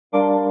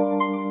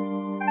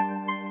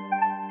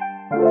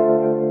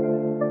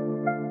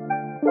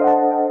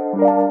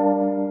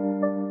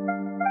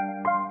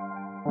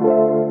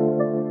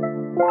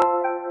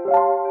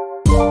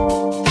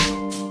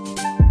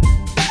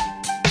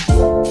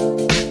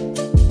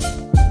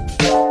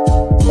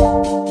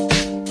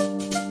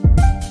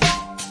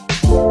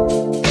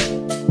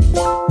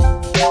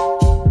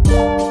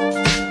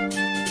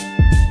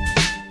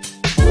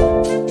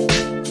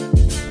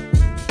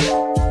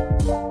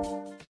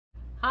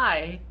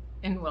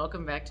and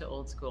welcome back to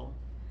Old School.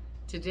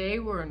 Today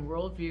we're in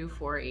Worldview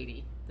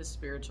 480, the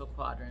spiritual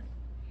quadrant.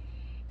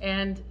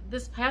 And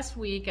this past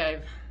week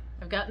I've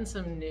gotten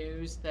some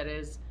news that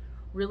has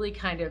really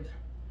kind of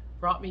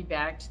brought me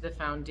back to the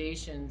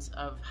foundations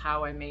of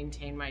how I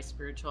maintain my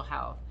spiritual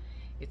health.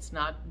 It's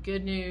not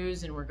good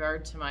news in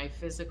regard to my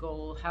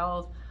physical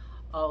health,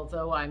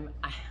 although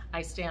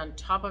I stay on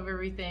top of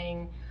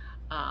everything.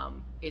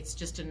 It's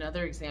just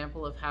another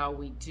example of how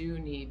we do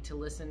need to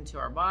listen to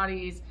our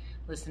bodies,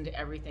 listen to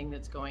everything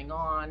that's going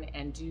on,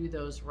 and do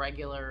those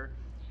regular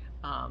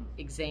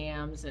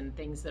exams and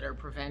things that are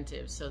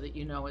preventive so that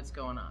you know what's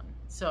going on.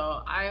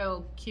 So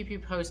I'll keep you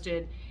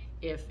posted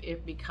if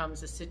it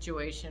becomes a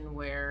situation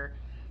where,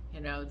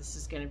 you know, this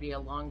is going to be a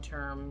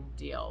long-term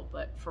deal.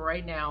 But for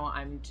right now,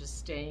 I'm just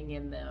staying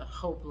in the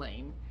hope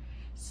lane.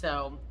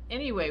 So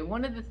anyway,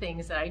 one of the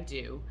things that I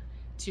do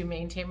to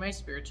maintain my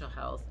spiritual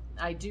health,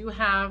 I do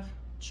have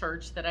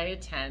church that I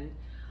attend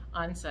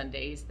on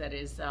Sundays that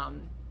is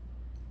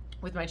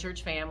with my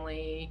church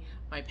family,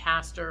 my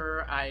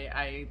pastor.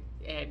 I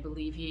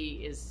believe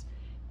he is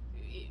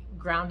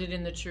grounded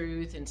in the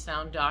truth and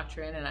sound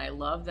doctrine, and I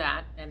love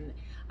that. And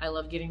I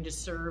love getting to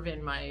serve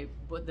in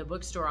the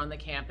bookstore on the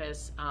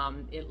campus.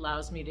 It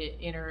allows me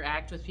to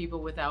interact with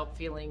people without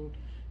feeling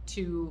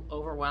too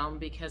overwhelmed,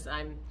 because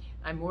I'm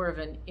more of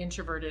an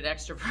introverted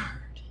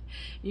extrovert,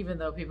 even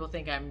though people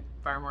think I'm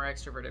far more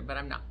extroverted, but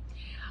I'm not.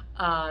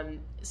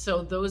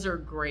 So those are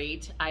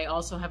great. I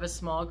also have a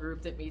small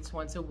group that meets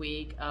once a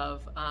week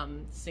of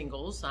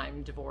singles.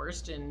 I'm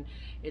divorced, and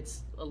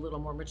it's a little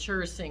more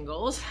mature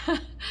singles.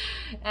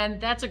 And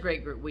that's a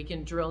great group. We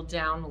can drill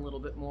down a little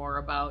bit more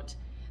about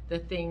the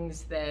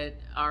things that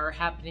are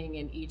happening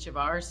in each of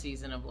our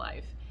season of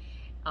life.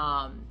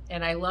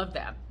 And I love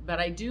that. But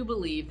I do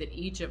believe that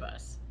each of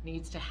us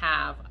needs to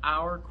have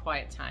our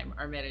quiet time,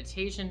 our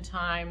meditation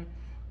time,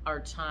 our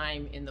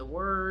time in the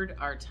Word,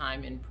 our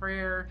time in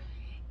prayer.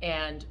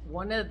 And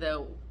one of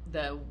the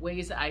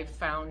ways I've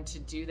found to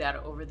do that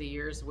over the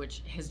years,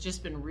 which has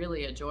just been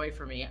really a joy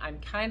for me, I'm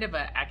kind of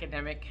an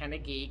academic kind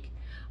of geek.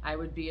 I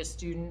would be a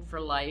student for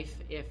life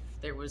if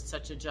there was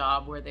such a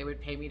job where they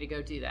would pay me to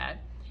go do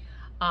that.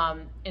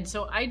 And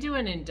so I do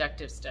an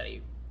inductive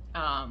study,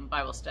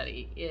 Bible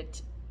study.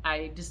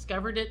 I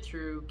discovered it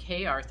through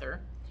Kay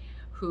Arthur,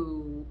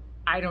 who,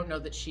 I don't know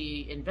that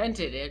she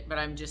invented it, but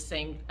I'm just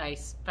saying I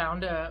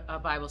found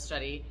a Bible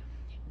study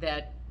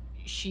that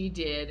she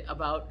did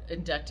about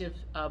inductive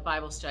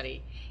Bible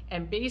study.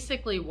 And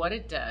basically what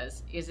it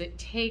does is it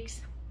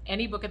takes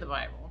any book of the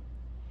Bible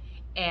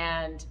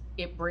and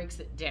it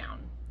breaks it down.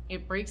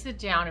 It breaks it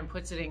down and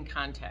puts it in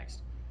context.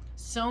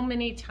 So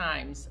many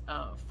times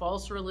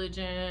false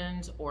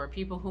religions or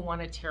people who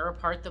want to tear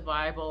apart the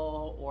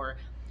Bible or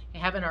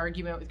have an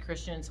argument with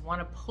Christians want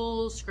to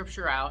pull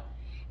scripture out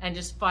and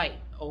just fight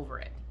over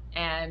it.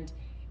 And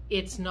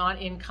it's not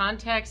in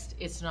context.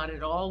 It's not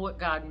at all what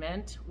God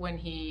meant when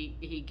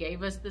he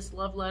gave us this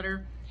love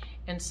letter.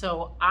 And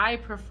so I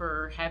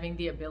prefer having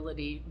the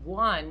ability,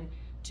 one,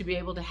 to be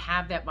able to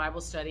have that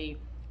Bible study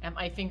at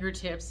my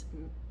fingertips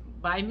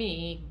by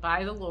me,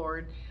 by the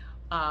Lord,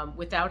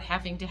 without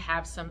having to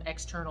have some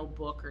external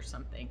book or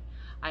something.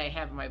 I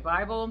have my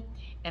Bible,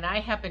 and I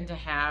happen to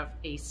have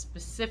a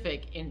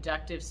specific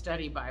inductive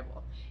study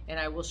Bible, and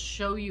I will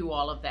show you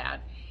all of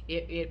that.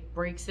 It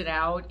breaks it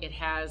out. It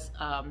has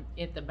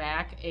at the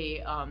back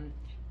a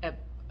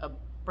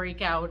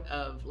breakout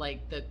of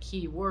like the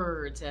key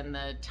words and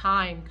the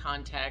time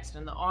context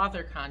and the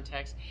author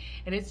context,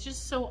 and it's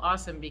just so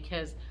awesome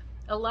because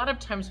a lot of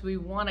times we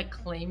want to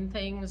claim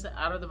things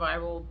out of the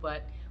Bible,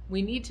 but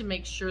we need to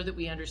make sure that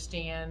we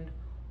understand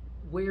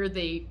where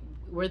they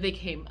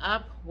came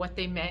up, what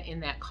they meant in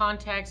that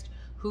context,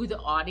 who the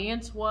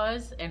audience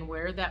was, and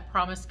where that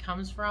promise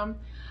comes from.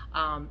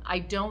 I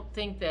don't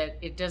think that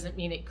it doesn't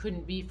mean it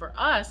couldn't be for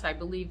us. I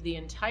believe the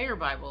entire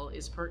Bible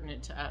is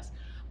pertinent to us,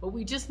 but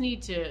we just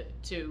need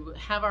to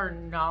have our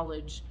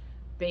knowledge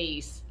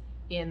base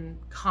in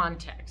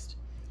context.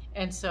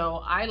 And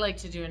so I like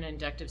to do an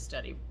inductive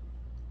study.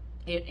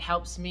 It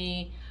helps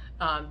me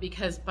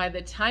because by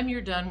the time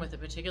you're done with a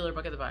particular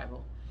book of the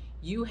Bible,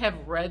 you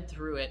have read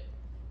through it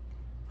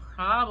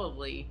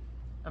probably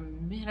a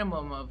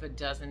minimum of a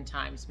dozen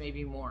times,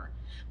 maybe more,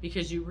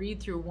 because you read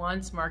through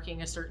once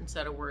marking a certain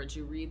set of words,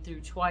 you read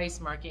through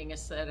twice marking a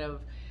set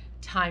of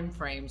time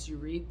frames, you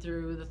read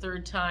through the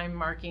third time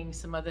marking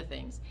some other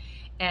things,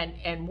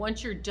 and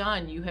once you're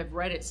done, you have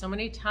read it so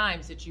many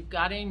times that you've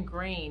got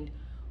ingrained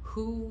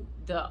who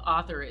the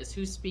author is,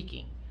 who's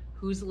speaking,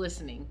 who's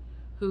listening,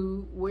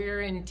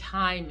 where in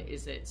time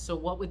is it, so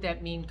what would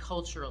that mean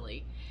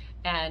culturally.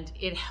 And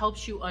it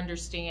helps you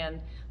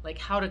understand like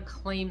how to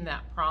claim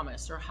that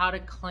promise or how to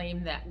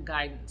claim that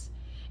guidance.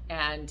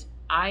 And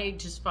I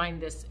just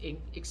find this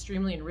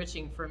extremely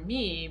enriching for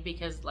me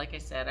because, like I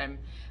said,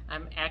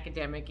 I'm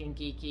academic and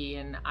geeky,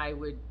 and I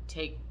would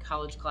take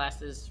college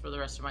classes for the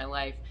rest of my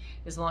life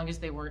as long as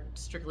they weren't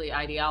strictly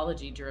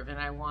ideology driven.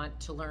 I want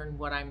to learn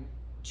what I'm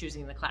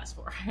choosing the class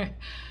for.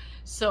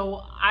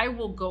 So I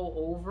will go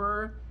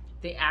over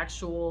the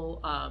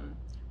actual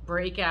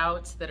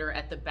breakouts that are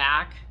at the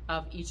back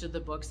of each of the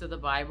books of the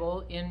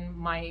Bible in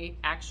my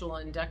actual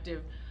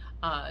inductive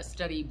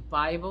study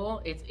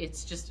Bible.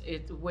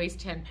 It weighs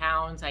 10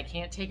 pounds. I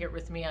can't take it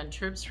with me on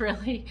trips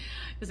really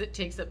because it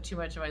takes up too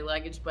much of my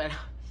luggage, but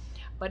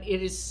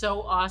it is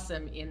so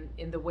awesome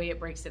in the way it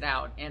breaks it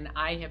out. And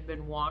I have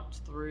been walked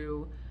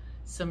through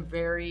some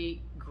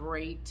very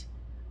great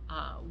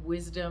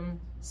wisdom,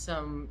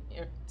 some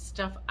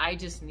stuff I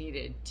just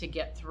needed to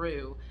get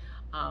through.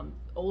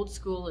 Old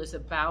School is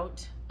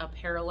about a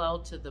parallel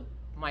to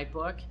my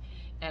book,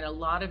 and a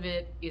lot of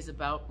it is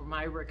about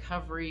my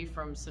recovery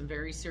from some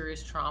very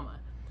serious trauma.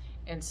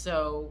 And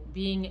so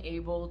being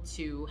able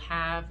to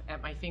have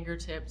at my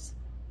fingertips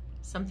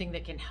something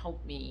that can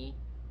help me,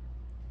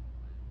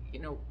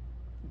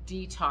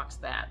 detox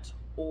that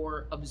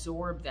or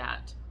absorb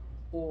that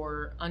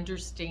or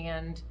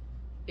understand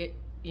it,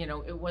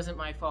 it wasn't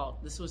my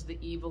fault. This was the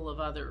evil of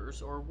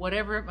others or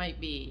whatever it might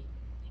be.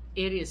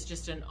 It is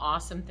just an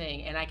awesome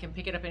thing, and I can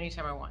pick it up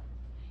anytime I want.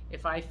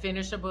 If I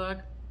finish a book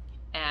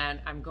and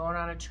I'm going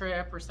on a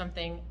trip or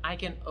something, I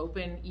can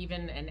open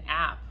even an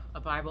app,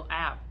 a Bible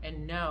app,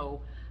 and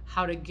know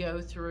how to go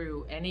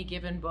through any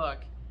given book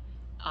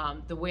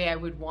the way I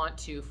would want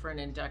to for an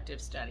inductive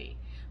study.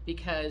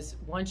 Because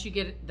once you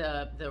get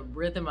the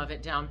rhythm of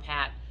it down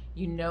pat,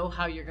 you know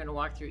how you're going to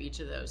walk through each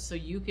of those. So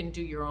you can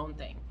do your own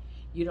thing.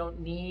 You don't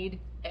need,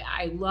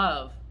 I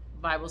love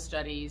Bible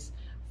studies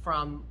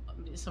from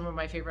some of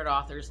my favorite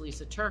authors,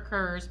 Lisa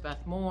Turkhurst,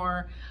 Beth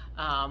Moore.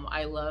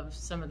 I love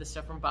some of the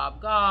stuff from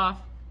Bob Goff.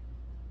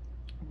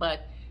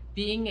 But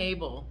being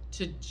able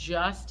to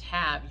just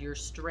have your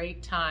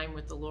straight time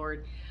with the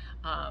Lord,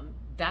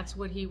 that's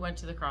what he went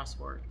to the cross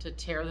for, to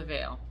tear the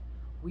veil.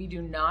 We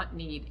do not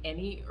need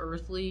any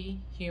earthly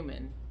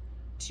human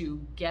to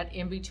get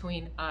in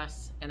between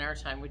us and our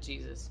time with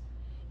Jesus.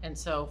 And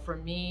so for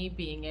me,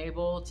 being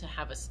able to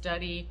have a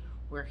study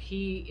where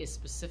he is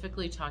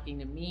specifically talking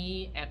to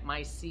me at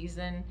my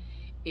season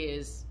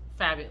is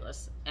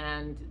fabulous.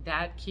 And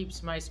that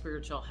keeps my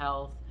spiritual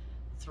health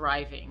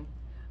thriving.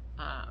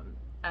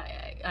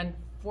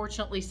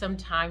 Unfortunately,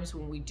 sometimes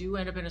when we do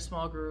end up in a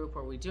small group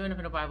or we do end up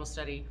in a Bible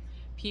study,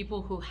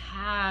 people who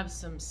have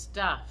some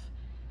stuff,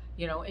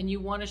 and you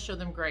want to show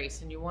them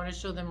grace and you want to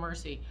show them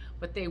mercy,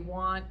 but they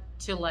want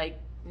to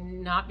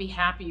not be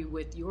happy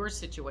with your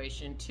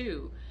situation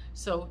too.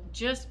 So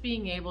just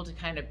being able to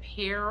kind of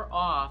pair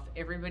off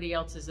everybody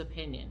else's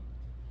opinion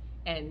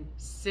and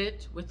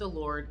sit with the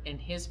Lord and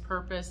his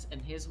purpose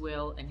and his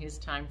will and his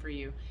time for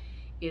you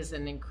is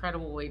an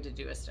incredible way to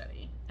do a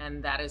study.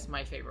 And that is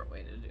my favorite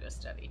way to do a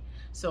study.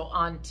 So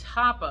on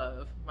top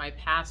of my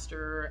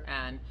pastor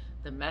and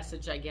the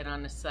message I get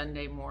on a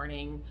Sunday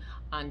morning,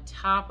 on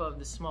top of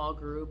the small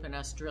group and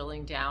us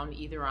drilling down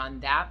either on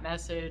that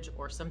message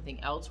or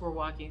something else we're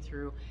walking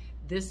through,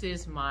 this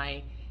is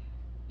my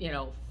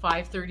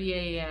 5:30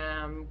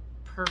 a.m.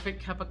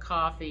 perfect cup of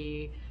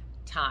coffee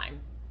time.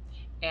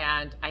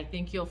 And I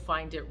think you'll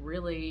find it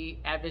really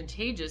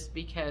advantageous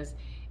because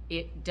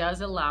it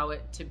does allow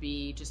it to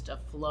be just a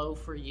flow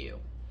for you.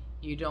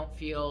 You don't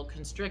feel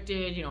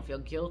constricted. You don't feel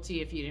guilty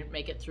if you didn't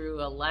make it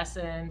through a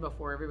lesson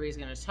before everybody's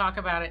going to talk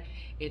about it.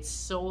 It's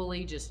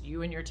solely just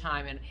you and your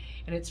time. And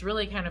it's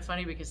really kind of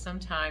funny because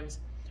sometimes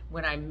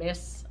when I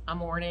miss a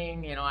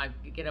morning, I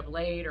get up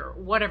late or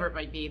whatever it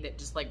might be that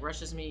just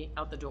rushes me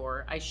out the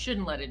door. I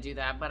shouldn't let it do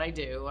that, but I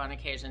do on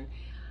occasion.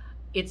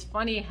 It's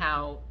funny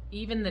how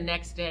even the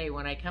next day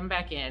when I come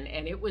back in,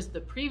 and it was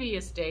the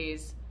previous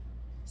day's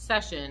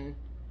session,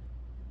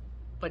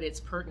 but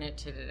it's pertinent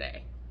to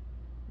today.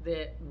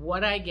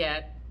 What I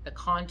get, the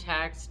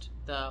context,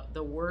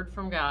 the word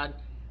from God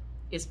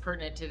is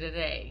pertinent to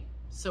today.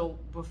 So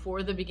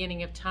before the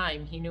beginning of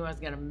time, he knew I was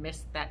going to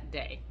miss that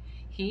day.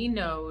 He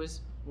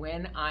knows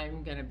when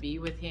I'm going to be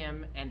with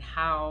him and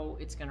how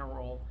it's going to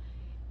roll.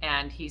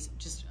 And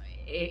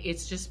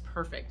it's just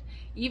perfect.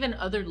 Even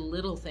other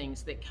little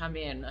things that come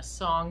in, a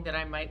song that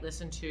I might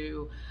listen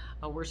to,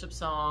 a worship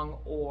song,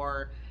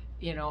 or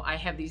I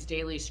have these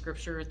daily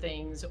scripture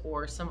things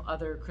or some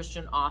other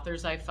Christian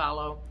authors I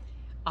follow.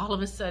 All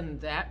of a sudden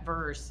that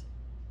verse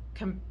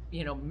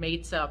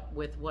mates up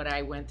with what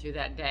I went through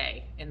that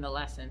day in the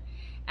lesson.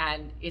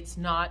 And it's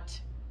not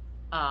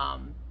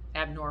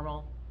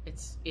abnormal.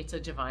 It's a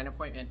divine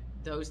appointment.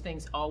 Those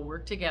things all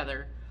work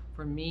together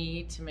for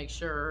me to make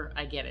sure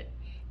I get it.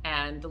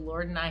 And the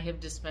Lord and I have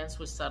dispensed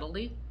with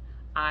subtlety.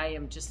 I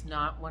am just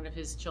not one of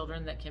his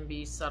children that can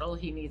be subtle.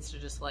 He needs to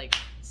just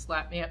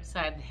slap me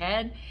upside the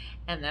head,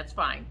 and that's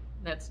fine.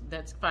 That's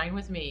fine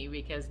with me,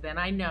 because then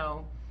I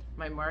know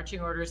my marching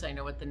orders. I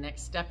know what the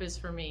next step is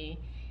for me,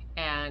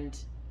 and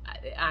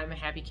I'm a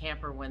happy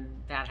camper when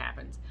that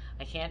happens.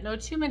 I can't know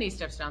too many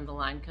steps down the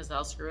line because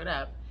I'll screw it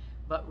up.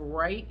 But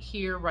right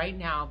here, right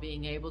now,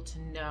 being able to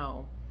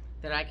know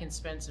that I can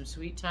spend some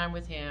sweet time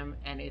with him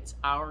and it's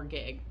our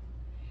gig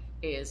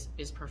is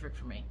perfect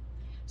for me.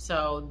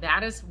 So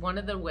that is one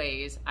of the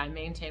ways I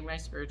maintain my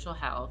spiritual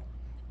health.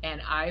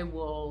 And I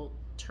will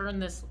turn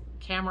this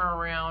camera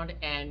around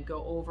and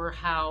go over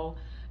how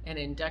an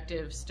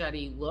inductive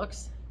study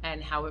looks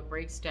and how it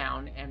breaks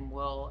down, and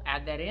we'll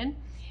add that in,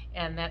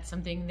 and that's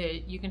something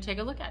that you can take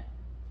a look at.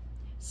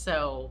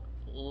 So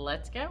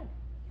let's go.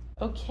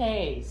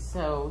 Okay,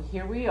 so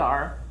here we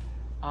are.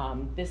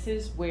 This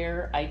is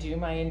where I do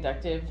my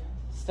inductive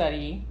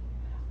study.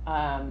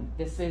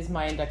 This is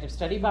my inductive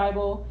study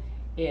Bible.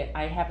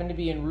 I happen to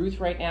be in Ruth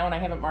right now, and I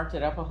haven't marked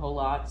it up a whole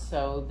lot,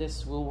 so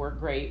this will work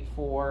great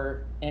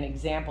for an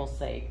example's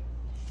sake.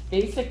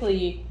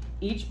 Basically,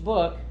 each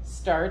book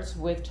starts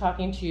with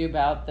talking to you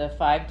about the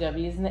 5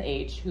 W's and the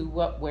H: who,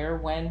 what, where,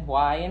 when,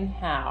 why, and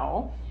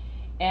how.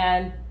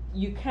 And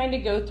you kind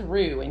of go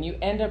through, and you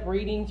end up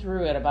reading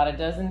through it about a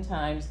dozen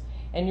times,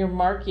 and you're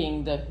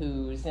marking the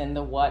who's and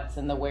the what's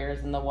and the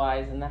where's and the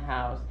why's and the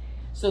how's,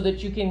 so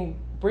that you can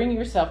bring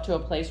yourself to a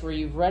place where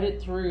you've read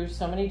it through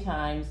so many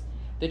times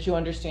that you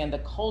understand the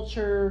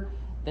culture,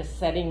 the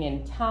setting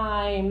in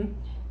time,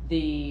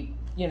 the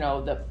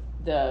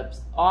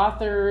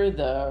author,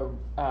 the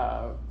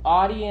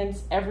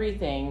audience,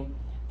 everything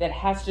that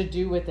has to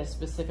do with a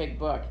specific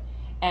book.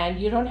 And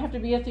you don't have to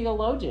be a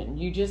theologian.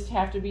 You just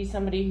have to be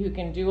somebody who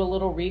can do a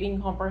little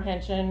reading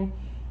comprehension.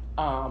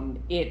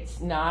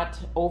 It's not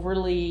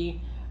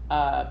overly,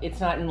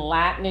 it's not in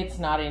Latin, it's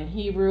not in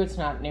Hebrew, it's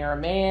not in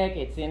Aramaic,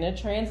 it's in a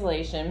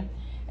translation.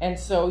 And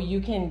so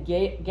you can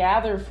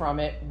gather from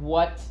it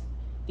what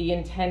the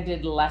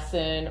intended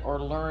lesson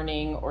or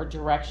learning or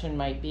direction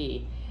might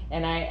be.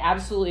 And I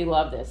absolutely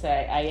love this.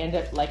 I end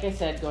up, like I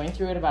said, going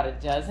through it about a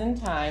dozen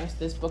times.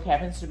 This book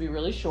happens to be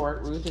really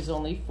short. Ruth is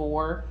only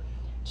 4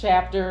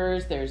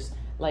 chapters. There's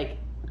like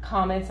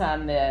comments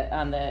on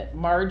the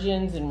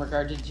margins in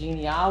regard to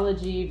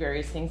genealogy,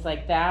 various things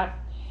like that.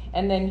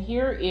 And then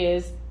here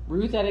is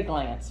Ruth at a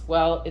glance.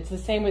 Well, it's the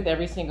same with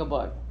every single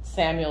book.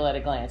 Samuel at a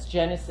glance,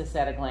 Genesis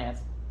at a glance.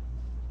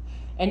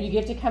 And you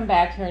get to come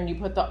back here and you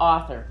put the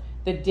author,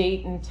 the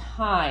date and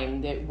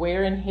time, that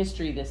where in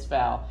history this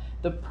fell,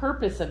 the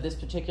purpose of this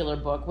particular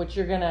book, which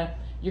you're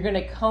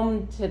gonna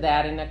come to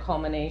that in a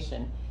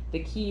culmination, the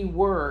key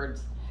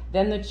words,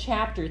 then the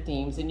chapter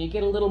themes, and you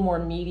get a little more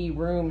meaty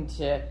room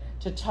to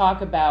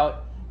talk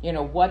about,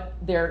 what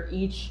they're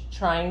each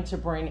trying to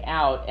bring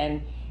out.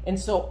 And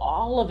so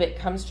all of it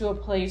comes to a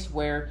place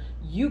where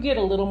you get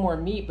a little more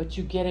meat, but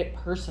you get it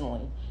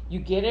personally. You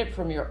get it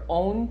from your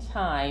own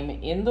time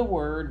in the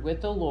Word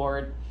with the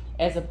Lord,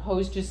 as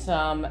opposed to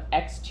some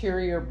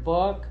exterior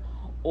book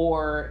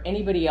or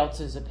anybody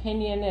else's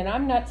opinion. And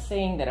I'm not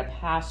saying that a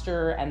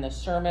pastor and the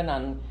sermon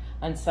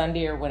on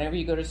Sunday or whenever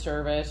you go to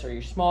service or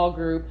your small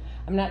group,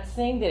 I'm not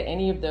saying that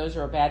any of those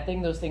are a bad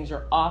thing. Those things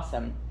are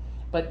awesome.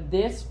 But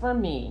this, for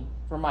me,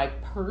 for my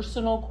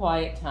personal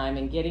quiet time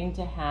and getting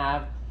to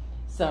have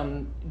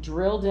some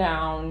drill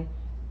down,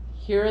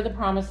 here are the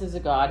promises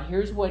of God,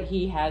 here's what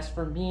He has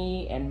for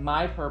me and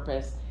my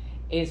purpose,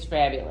 is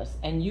fabulous.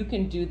 And you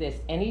can do this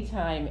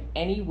anytime,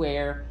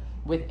 anywhere,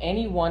 with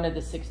any one of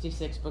the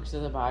 66 books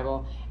of the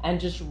Bible,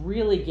 and just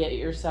really get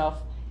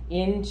yourself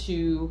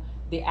into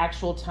the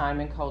actual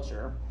time and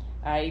culture.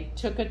 I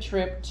took a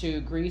trip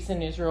to Greece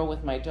and Israel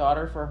with my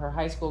daughter for her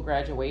high school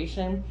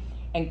graduation,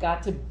 and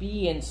got to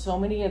be in so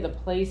many of the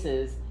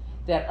places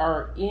that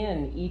are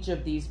in each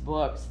of these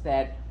books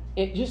that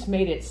it just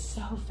made it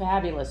so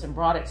fabulous and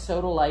brought it so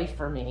to life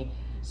for me.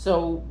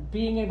 So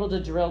being able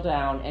to drill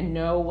down and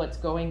know what's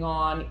going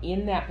on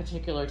in that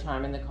particular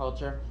time in the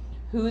culture,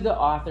 who the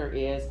author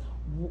is,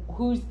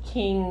 who's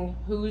king,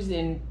 who's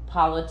in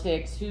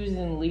politics, who's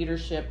in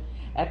leadership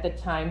at the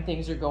time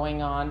things are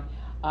going on,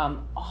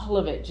 all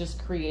of it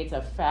just creates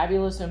a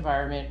fabulous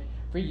environment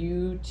for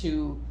you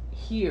to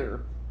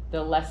hear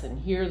the lesson,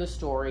 hear the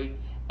story,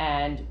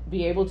 and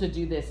be able to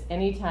do this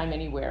anytime,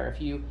 anywhere.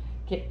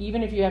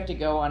 Even if you have to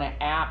go on an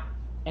app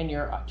and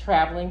you're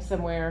traveling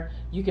somewhere,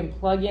 you can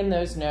plug in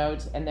those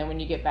notes, and then when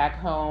you get back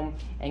home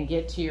and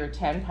get to your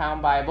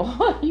 10-pound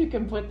Bible, you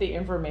can put the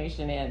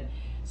information in.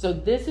 So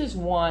this is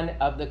one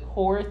of the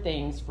core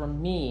things for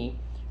me,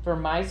 for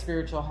my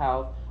spiritual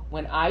health,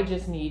 when I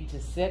just need to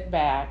sit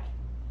back,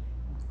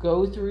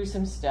 go through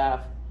some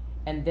stuff,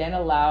 and then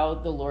allow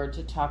the Lord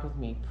to talk with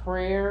me.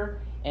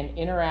 Prayer and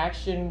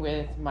interaction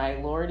with my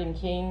Lord and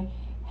King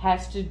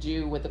has to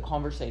do with the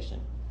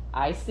conversation.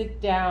 I sit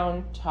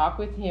down, talk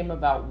with Him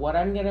about what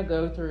I'm going to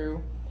go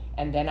through,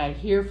 and then I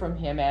hear from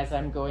Him as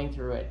I'm going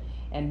through it.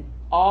 And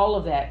all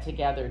of that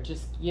together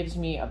just gives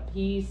me a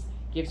peace,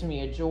 gives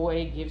me a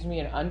joy, gives me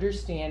an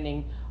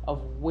understanding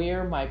of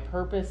where my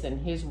purpose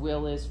and His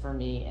will is for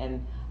me.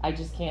 And I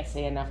just can't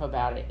say enough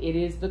about it. It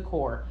is the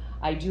core.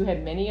 I do have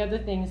many other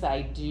things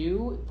I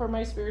do for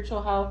my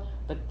spiritual health,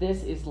 but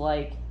this is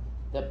like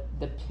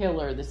the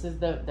pillar. This is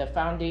the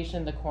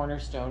foundation, the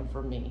cornerstone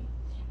for me.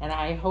 And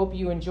I hope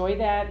you enjoy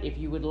that. If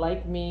you would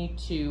like me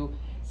to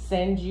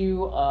send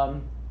you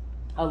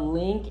a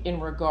link in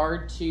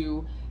regard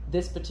to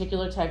this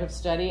particular type of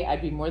study,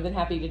 I'd be more than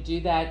happy to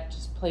do that.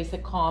 Just place a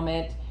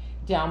comment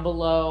down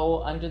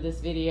below under this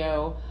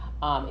video.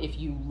 If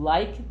you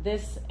like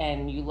this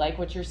and you like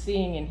what you're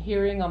seeing and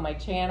hearing on my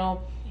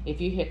channel, if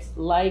you hit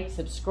like,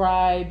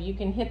 subscribe, you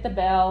can hit the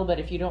bell, but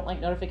if you don't like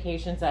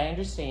notifications, I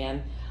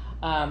understand.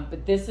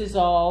 But this is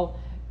all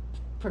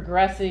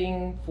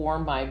progressing for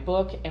my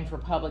book and for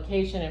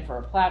publication and for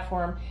a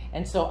platform.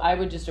 And so I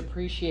would just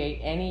appreciate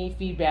any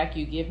feedback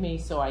you give me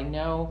so I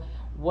know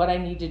what I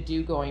need to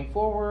do going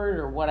forward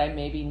or what I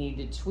maybe need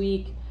to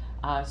tweak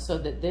so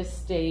that this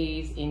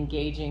stays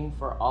engaging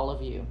for all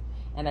of you.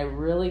 And I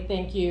really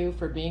thank you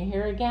for being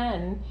here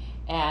again,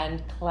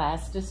 and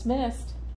class dismissed.